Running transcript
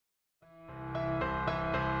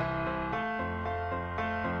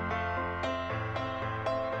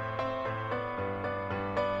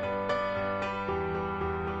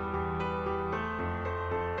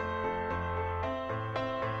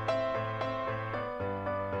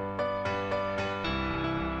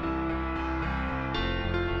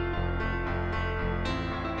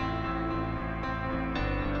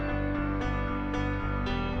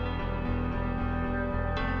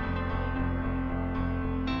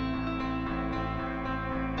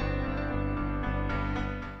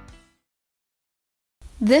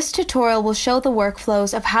This tutorial will show the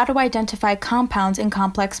workflows of how to identify compounds in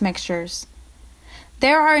complex mixtures.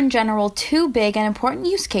 There are in general two big and important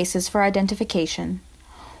use cases for identification.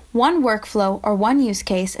 One workflow or one use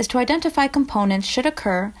case is to identify components should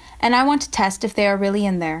occur, and I want to test if they are really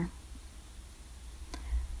in there.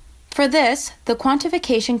 For this, the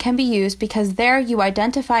quantification can be used because there you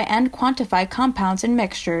identify and quantify compounds in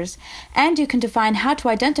mixtures, and you can define how to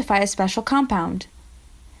identify a special compound.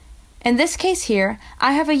 In this case here,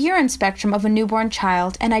 I have a urine spectrum of a newborn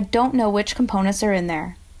child and I don't know which components are in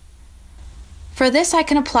there. For this I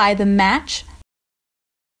can apply the match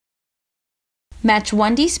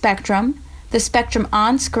 1D spectrum, the spectrum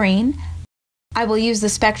on screen. I will use the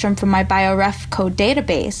spectrum from my bioref code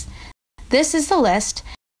database. This is the list,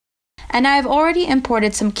 and I have already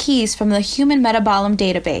imported some keys from the human metabolome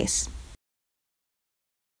database.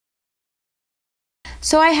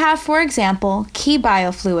 So I have, for example, key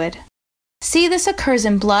biofluid. See, this occurs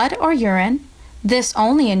in blood or urine, this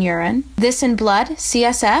only in urine, this in blood,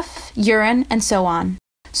 CSF, urine, and so on.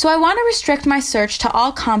 So I want to restrict my search to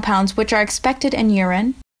all compounds which are expected in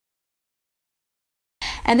urine,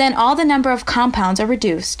 and then all the number of compounds are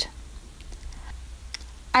reduced.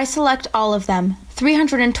 I select all of them,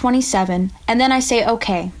 327, and then I say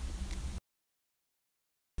OK.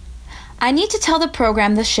 I need to tell the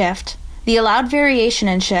program the shift, the allowed variation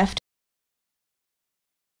in shift.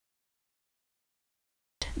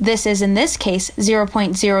 This is in this case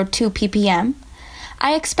 0.02 ppm.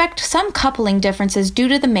 I expect some coupling differences due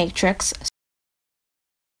to the matrix,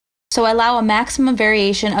 so I allow a maximum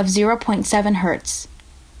variation of 0.7 Hz.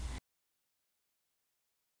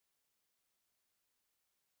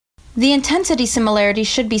 The intensity similarity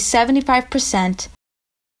should be 75%,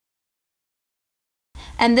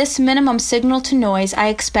 and this minimum signal to noise I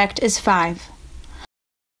expect is 5.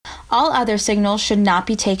 All other signals should not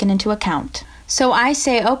be taken into account. So I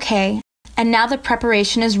say OK, and now the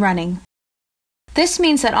preparation is running. This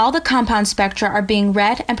means that all the compound spectra are being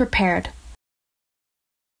read and prepared.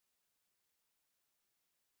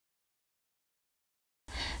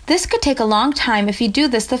 This could take a long time if you do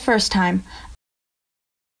this the first time.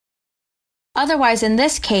 Otherwise, in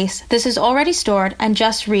this case, this is already stored and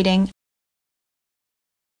just reading.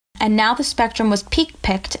 And now the spectrum was peak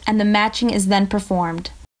picked and the matching is then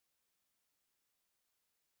performed.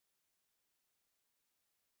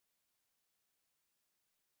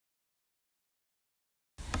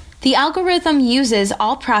 The algorithm uses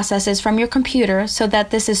all processes from your computer so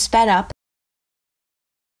that this is sped up.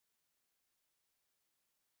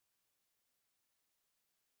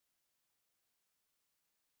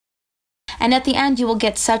 And at the end you will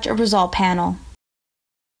get such a result panel.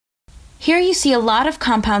 Here you see a lot of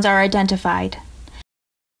compounds are identified.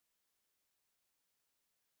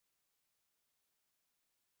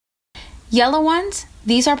 Yellow ones,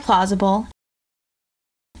 these are plausible,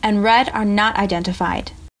 and red are not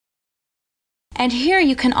identified. And here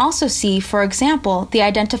you can also see, for example, the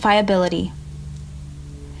identifiability.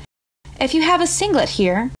 If you have a singlet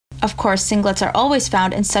here, of course singlets are always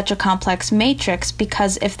found in such a complex matrix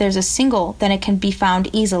because if there's a single, then it can be found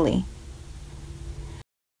easily.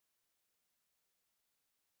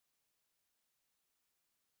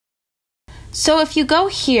 So if you go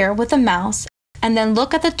here with a mouse and then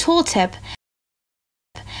look at the tooltip,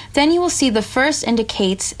 then you will see the first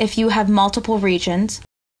indicates if you have multiple regions,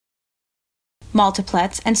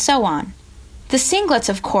 multiplets, and so on. The singlets,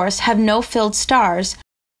 of course, have no filled stars,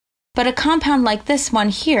 but a compound like this one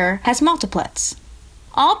here has multiplets.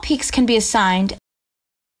 All peaks can be assigned,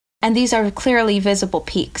 and these are clearly visible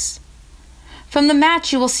peaks. From the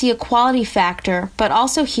match, you will see a quality factor, but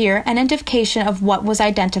also here an indication of what was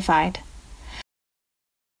identified.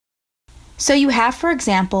 So you have, for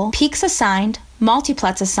example, peaks assigned,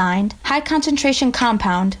 multiplets assigned, high concentration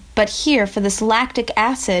compound, but here for this lactic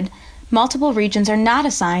acid, multiple regions are not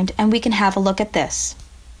assigned, and we can have a look at this.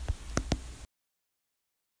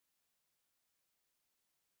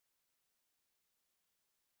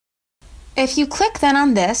 If you click then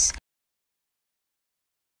on this,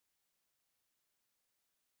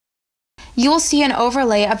 you will see an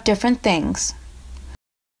overlay of different things.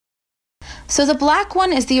 So the black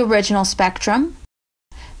one is the original spectrum,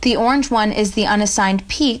 the orange one is the unassigned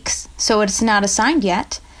peaks, so it's not assigned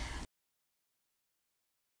yet.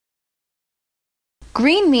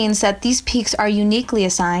 Green means that these peaks are uniquely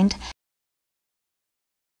assigned,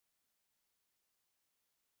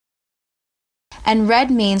 and red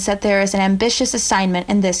means that there is an ambitious assignment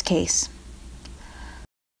in this case.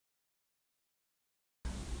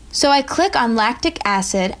 So I click on lactic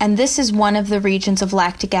acid, and this is one of the regions of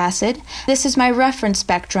lactic acid. This is my reference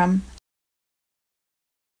spectrum.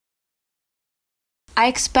 I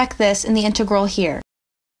expect this in the integral here.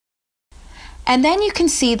 And then you can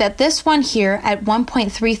see that this one here at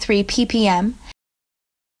 1.33 ppm,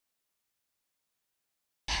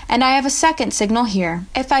 and I have a second signal here.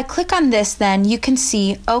 If I click on this, then you can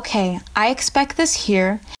see, okay, I expect this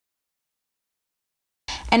here,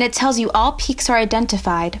 and it tells you all peaks are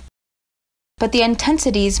identified, but the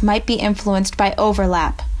intensities might be influenced by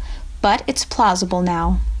overlap, but it's plausible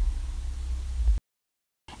now.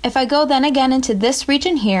 If I go then again into this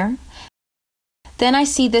region here, then I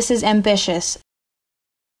see this is ambitious.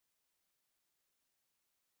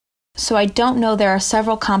 So I don't know there are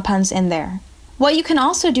several compounds in there. What you can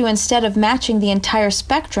also do instead of matching the entire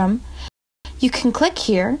spectrum, you can click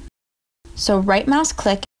here, so right mouse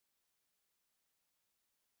click,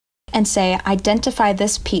 and say identify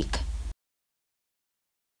this peak.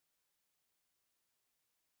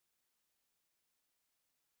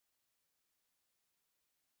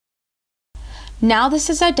 Now this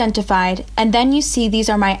is identified, and then you see these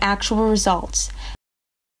are my actual results.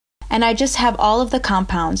 And I just have all of the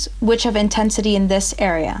compounds, which have intensity in this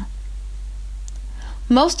area.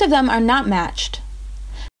 Most of them are not matched.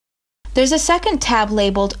 There's a second tab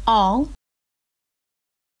labeled All,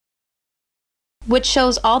 which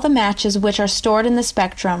shows all the matches which are stored in the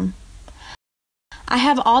spectrum. I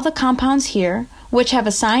have all the compounds here, which have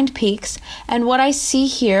assigned peaks, and what I see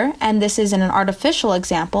here, and this is in an artificial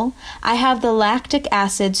example, I have the lactic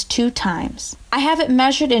acids 2 times. I have it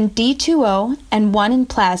measured in D2O and 1 in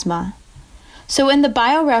plasma. So in the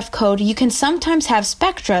bioref code, you can sometimes have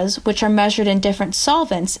spectras which are measured in different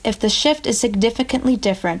solvents if the shift is significantly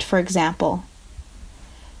different, for example.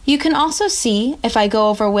 You can also see, if I go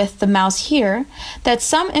over with the mouse here, that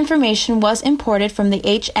some information was imported from the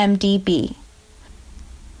HMDB.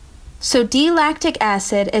 So D-lactic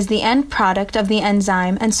acid is the end product of the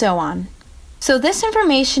enzyme, and so on. So this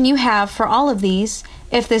information you have for all of these,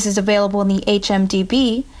 if this is available in the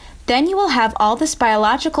HMDB, then you will have all this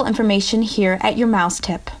biological information here at your mouse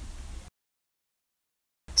tip.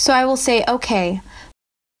 So I will say, okay,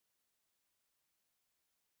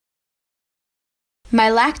 my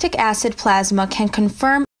lactic acid plasma can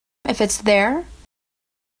confirm if it's there,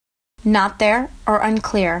 not there, or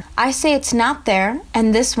unclear. I say it's not there,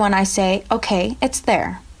 and this one I say, okay, it's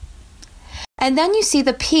there. And then you see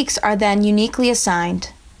the peaks are then uniquely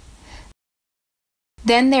assigned.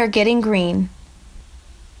 Then they're getting green.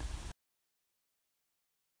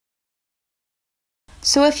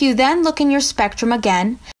 So if you then look in your spectrum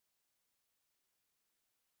again,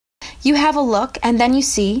 you have a look and then you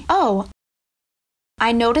see, oh,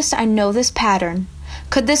 I noticed I know this pattern.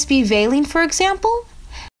 Could this be valine, for example?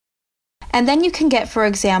 And then you can get, for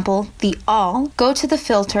example, the all, go to the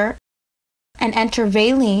filter and enter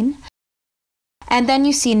valine, and then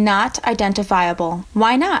you see not identifiable.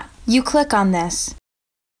 Why not? You click on this.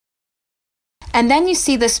 And then you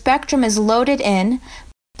see the spectrum is loaded in,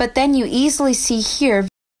 but then you easily see here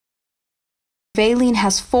valine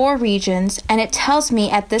has 4 regions, and it tells me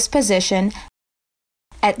at this position,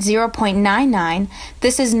 at 0.99,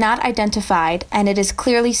 this is not identified, and it is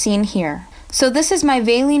clearly seen here. So this is my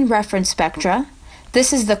valine reference spectra.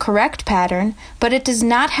 This is the correct pattern, but it does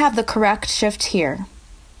not have the correct shift here.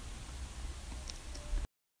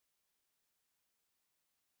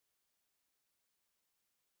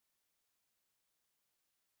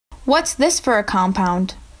 What's this for a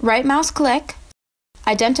compound? Right mouse click,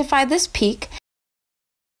 identify this peak,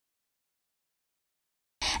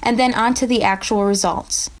 and then onto the actual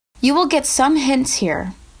results. You will get some hints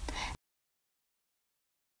here.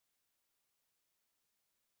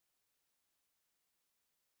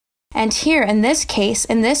 And here in this case,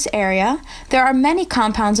 in this area, there are many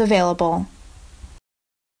compounds available.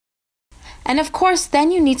 And of course, then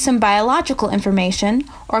you need some biological information,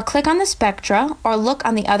 or click on the spectra, or look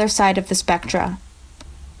on the other side of the spectra.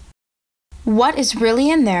 What is really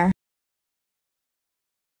in there?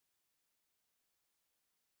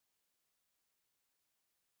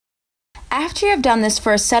 After you have done this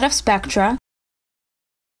for a set of spectra,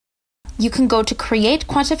 you can go to Create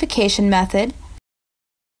Quantification method,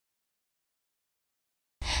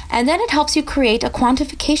 and then it helps you create a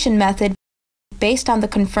quantification method based on the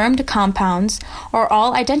confirmed compounds, or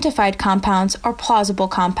all identified compounds, or plausible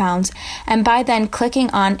compounds, and by then clicking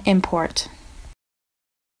on Import.